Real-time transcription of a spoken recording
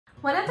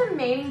One of the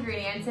main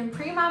ingredients in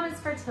Premama's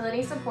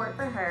fertility support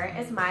for her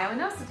is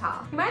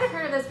Myo-Inositol. You might have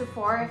heard of this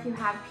before if you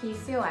have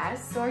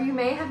PCOS, or you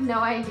may have no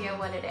idea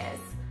what it is.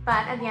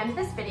 But at the end of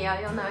this video,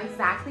 you'll know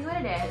exactly what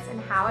it is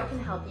and how it can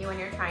help you when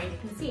you're trying to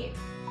conceive.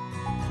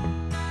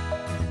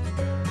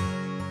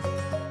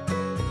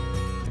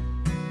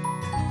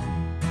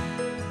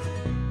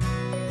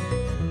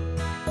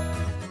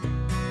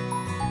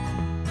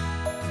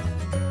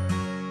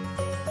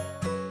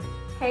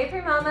 Hey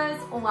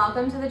Premamas,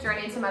 welcome to the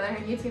Journey to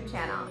Motherhood YouTube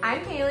channel.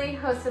 I'm Kaleigh,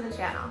 host of the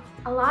channel.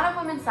 A lot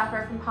of women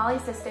suffer from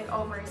polycystic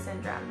ovary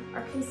syndrome,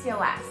 or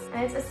PCOS,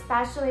 and it's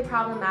especially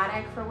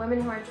problematic for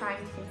women who are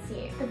trying to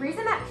conceive. The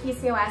reason that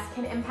PCOS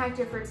can impact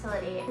your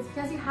fertility is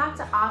because you have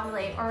to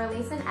ovulate or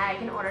release an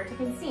egg in order to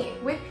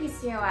conceive. With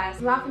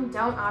PCOS, you often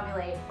don't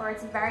ovulate, or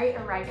it's very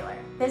irregular.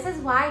 This is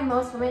why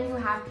most women who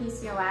have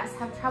PCOS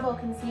have trouble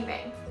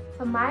conceiving.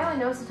 But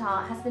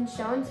Myo-Inositol has been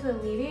shown to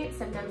alleviate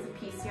symptoms of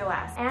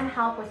PCOS and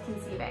help with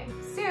conceiving.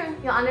 Soon,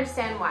 you'll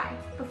understand why.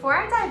 Before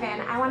I dive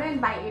in, I want to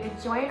invite you to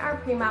join our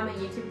Premama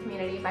YouTube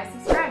community by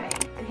subscribing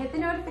and hit the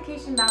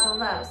notification bell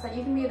below so that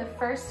you can be the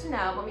first to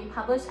know when we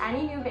publish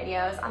any new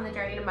videos on the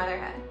journey to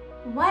motherhood.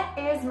 What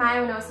is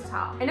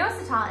Myo-Inositol?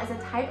 Inositol is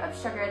a type of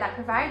sugar that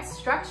provides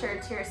structure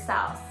to your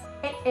cells.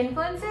 It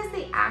influences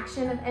the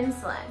action of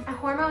insulin, a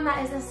hormone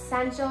that is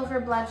essential for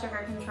blood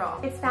sugar control.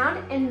 It's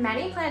found in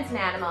many plants and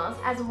animals,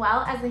 as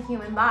well as the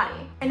human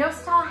body.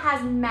 Inositol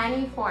has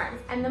many forms,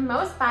 and the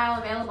most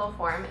bioavailable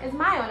form is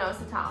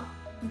Myo-Inositol.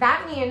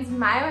 That means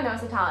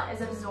Myo-Inositol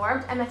is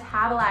absorbed and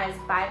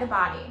metabolized by the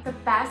body, the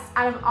best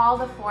out of all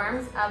the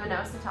forms of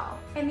inositol.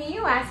 In the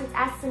US, it's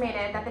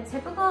estimated that the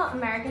typical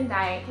American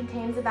diet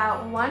contains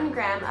about 1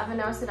 gram of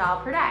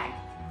inositol per day.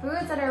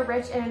 Foods that are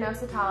rich in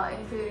inositol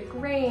include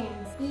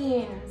grains,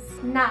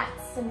 beans,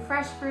 nuts, and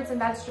fresh fruits and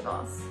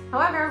vegetables.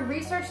 However,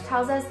 research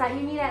tells us that you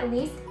need at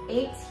least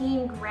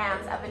 18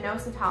 grams of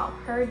inositol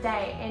per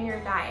day in your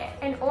diet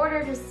in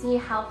order to see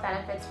health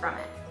benefits from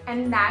it.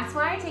 And that's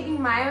why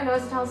taking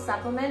Myo-Inositol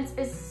supplements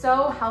is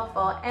so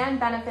helpful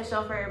and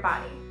beneficial for your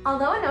body.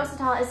 Although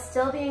inositol is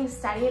still being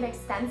studied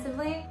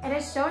extensively, it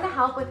is shown to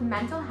help with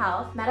mental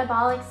health,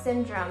 metabolic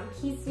syndrome,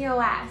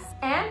 PCOS,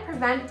 and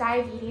prevent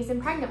diabetes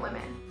in pregnant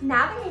women.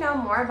 Now that you know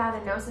more about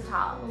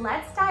inositol,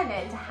 let's dive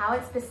into how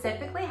it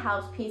specifically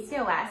helps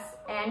PCOS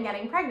and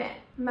getting pregnant.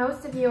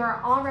 Most of you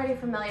are already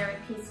familiar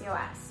with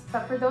PCOS,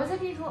 but for those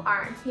of you who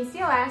aren't,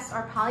 PCOS,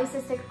 or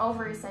polycystic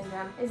ovary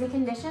syndrome, is a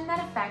condition that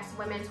affects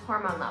women's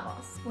hormone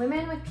levels.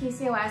 Women with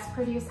PCOS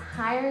produce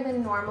higher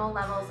than normal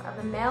levels of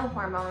the male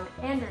hormone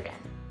androgen.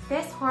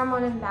 This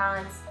hormone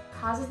imbalance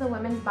causes the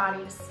woman's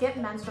body to skip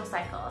menstrual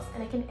cycles,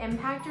 and it can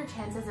impact your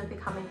chances of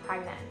becoming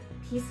pregnant.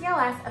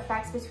 PCOS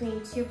affects between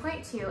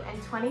 2.2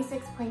 and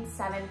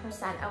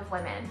 26.7% of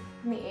women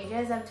from the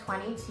ages of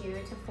 22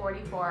 to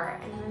 44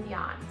 and even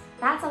beyond.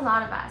 That's a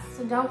lot of us,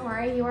 so don't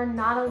worry, you are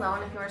not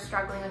alone if you are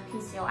struggling with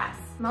PCOS.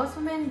 Most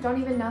women don't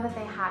even know that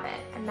they have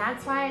it, and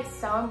that's why it's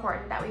so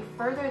important that we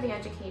further the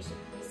education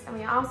piece and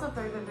we also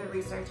further the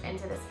research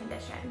into this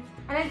condition.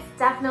 And it's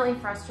definitely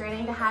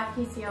frustrating to have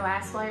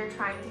PCOS while you're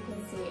trying to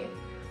conceive,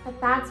 but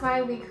that's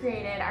why we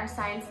created our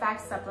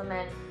science-backed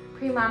supplement,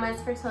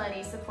 Premama's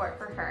fertility support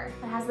for her,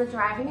 that has the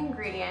driving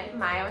ingredient,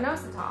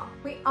 Myo-Inositol.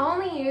 We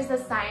only use the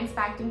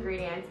science-backed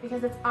ingredients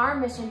because it's our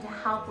mission to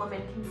help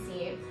women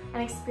conceive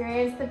and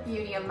experience the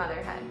beauty of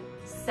motherhood.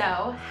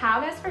 So, how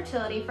does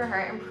fertility for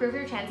her improve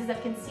your chances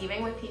of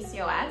conceiving with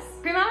PCOS?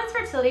 Premama's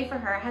fertility for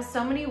her has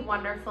so many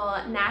wonderful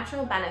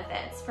natural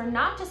benefits for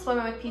not just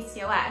women with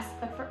PCOS,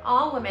 but for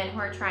all women who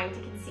are trying to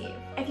conceive.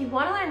 If you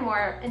want to learn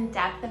more in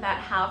depth about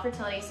how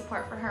fertility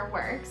support for her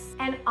works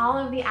and all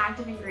of the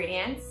active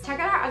ingredients, check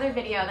out our other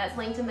video that's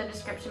linked in the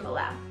description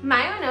below.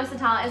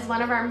 Myo-Inositol is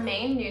one of our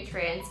main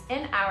nutrients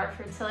in our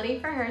fertility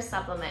for her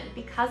supplement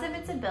because of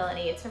its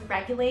ability to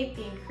regulate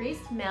the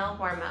increased male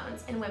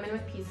hormones in women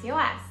with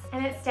PCOS.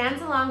 And it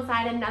stands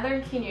alongside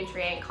another key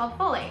nutrient called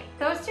folate.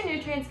 Those two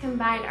nutrients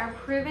combined are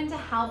proven to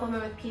help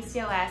women with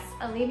PCOS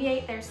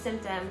alleviate their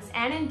symptoms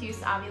and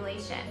induce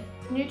ovulation.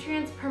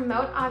 Nutrients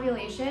promote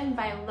ovulation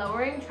by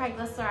lowering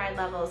triglyceride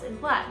levels in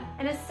blood.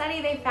 In a study,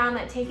 they found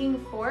that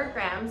taking 4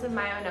 grams of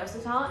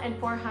Myo-Inositol and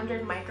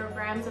 400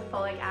 micrograms of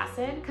folic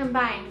acid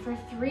combined for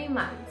 3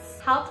 months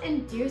helped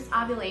induce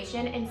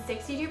ovulation in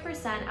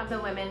 62% of the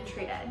women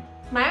treated.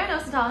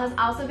 Myo-Inositol has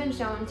also been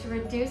shown to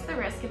reduce the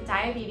risk of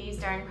diabetes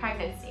during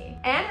pregnancy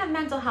and have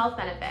mental health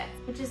benefits,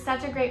 which is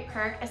such a great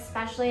perk,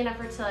 especially in a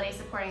fertility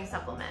supporting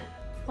supplement.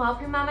 Well,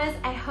 Premamas,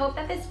 I hope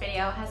that this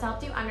video has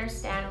helped you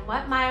understand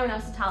what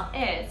Myo-Inositol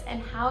is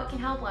and how it can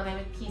help women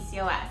with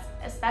PCOS,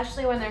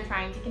 especially when they're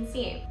trying to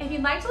conceive. If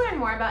you'd like to learn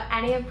more about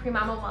any of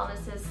Premama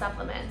Wellness's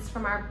supplements,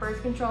 from our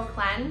birth control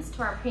cleanse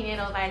to our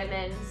prenatal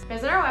vitamins,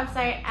 visit our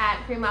website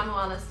at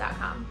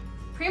premamawellness.com.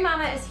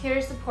 Premama is here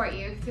to support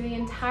you through the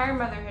entire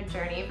motherhood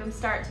journey from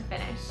start to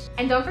finish.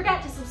 And don't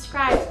forget to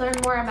subscribe to learn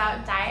more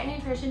about diet and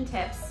nutrition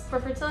tips for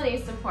fertility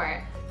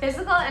support,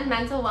 physical and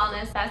mental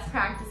wellness best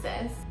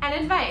practices, and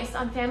advice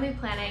on family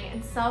planning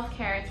and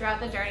self-care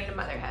throughout the journey to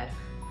motherhood.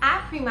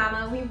 At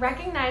Premama, we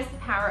recognize the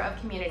power of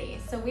community,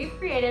 so we've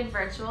created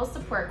virtual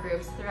support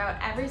groups throughout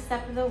every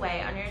step of the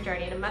way on your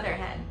journey to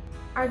motherhood.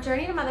 Our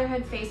Journey to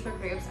Motherhood Facebook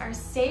groups are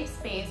safe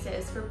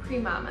spaces for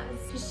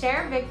premamas to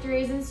share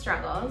victories and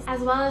struggles, as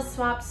well as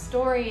swap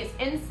stories,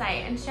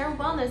 insight, and share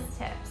wellness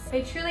tips.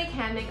 They truly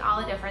can make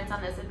all the difference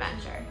on this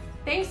adventure.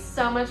 Thanks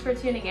so much for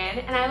tuning in,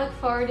 and I look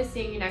forward to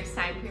seeing you next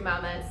time,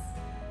 premamas.